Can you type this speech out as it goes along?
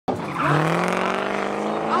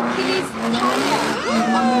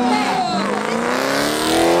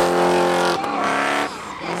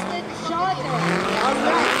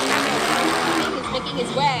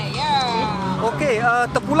Okey,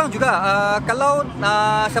 terpulang juga. Kalau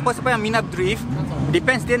siapa-siapa yang minat drift,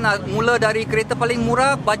 depends dia nak mula dari kereta paling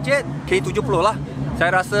murah, budget K70 lah.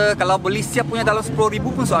 Saya rasa kalau beli siap punya dalam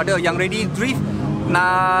 10,000 pun so ada. Yang ready drift,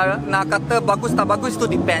 nak kata bagus tak bagus itu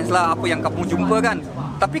depends lah apa yang kamu jumpa kan.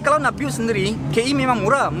 Tapi kalau nak build sendiri, KE memang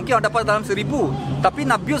murah, mungkin awak dapat dalam 1,000. Tapi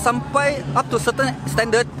nak build sampai up to certain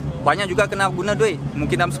standard, banyak juga kena guna duit.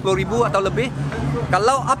 Mungkin dalam 10,000 atau lebih.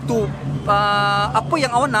 Kalau up to apa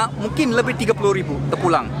yang awak nak, mungkin lebih 30,000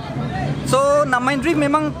 terpulang. So nak main drift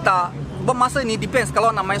memang tak bermasa ni, depends.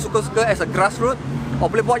 Kalau nak main suka-suka as a grassroots,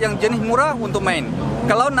 awak boleh buat yang jenis murah untuk main.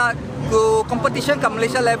 Kalau nak ke competition kat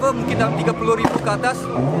Malaysia level, mungkin dalam 30,000 ke atas.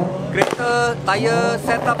 Kereta, tayar,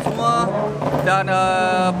 setup semua. Dan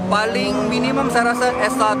paling minimum saya rasa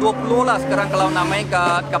SA20 lah sekarang kalau nak main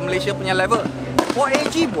kat Malaysia punya level. For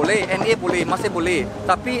AG boleh, NA boleh, masih boleh.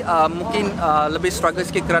 Tapi mungkin lebih struggle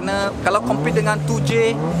sikit kerana kalau compete dengan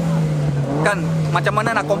 2J, kan macam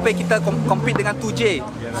mana nak kita compete dengan 2J.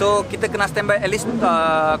 So kita kena standby at least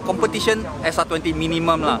competition SA20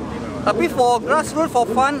 minimum lah. Tapi for grassroots, for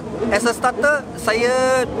fun, as a starter,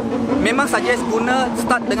 saya memang suggest guna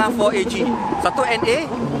start dengan 4AG. Satu NA,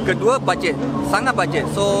 kedua budget, sangat budget.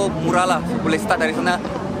 So murah lah, boleh start dari sana.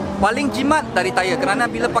 Paling jimat dari tayar, kerana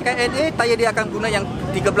bila pakai NA, tayar dia akan guna yang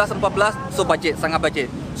 13-14, so budget, sangat budget.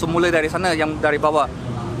 So mula dari sana, yang dari bawah.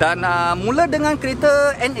 Dan mula dengan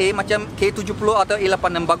kereta NA macam K70 atau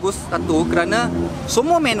A86 bagus satu, kerana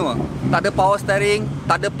semua manual. Tak ada power steering,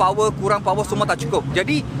 tak ada power, kurang power, semua tak cukup.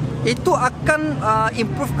 Jadi itu akan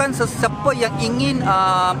improvekan sesiapa yang ingin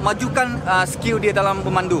majukan skill dia dalam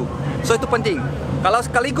memandu. So itu penting. Kalau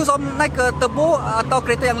sekaligus naik ke turbo atau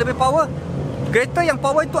kereta yang lebih power, kereta yang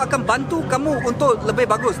power itu akan bantu kamu untuk lebih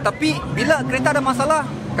bagus. Tapi bila kereta ada masalah,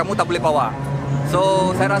 kamu tak boleh power.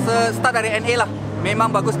 So saya rasa start dari NA lah.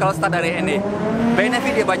 Memang bagus kalau start dari NA.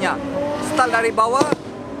 Benefit dia banyak. Start dari bawah,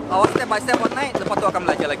 awak step by step naik, lepas tu akan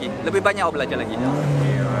belajar lagi. Lebih banyak awak belajar lagi.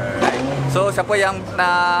 So siapa yang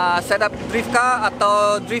nak set up drift car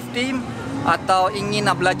atau drift team atau ingin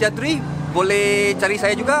nak belajar drift, boleh cari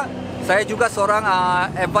saya juga. Saya juga seorang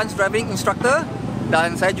advanced driving instructor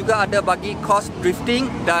dan saya juga ada bagi course drifting,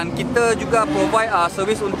 dan kita juga provide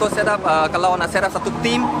service untuk set up kalau nak set up satu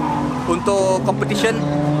team untuk competition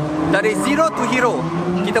dari zero to hero.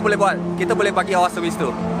 Kita boleh buat, kita boleh bagi awak service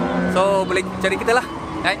tu. So boleh cari kita lah.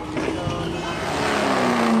 Right?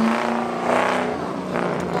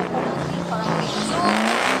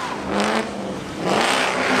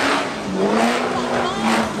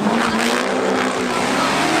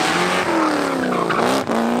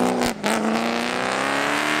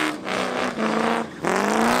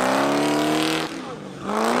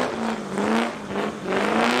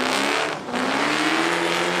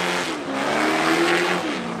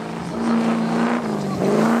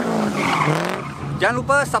 Jangan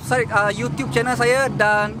lupa subscribe YouTube channel saya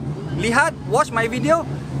dan watch my video,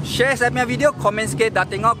 share saya punya video, komen sikit, dah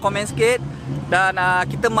tengok komen sikit, dan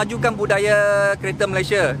kita majukan budaya kereta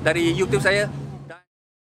Malaysia dari YouTube saya.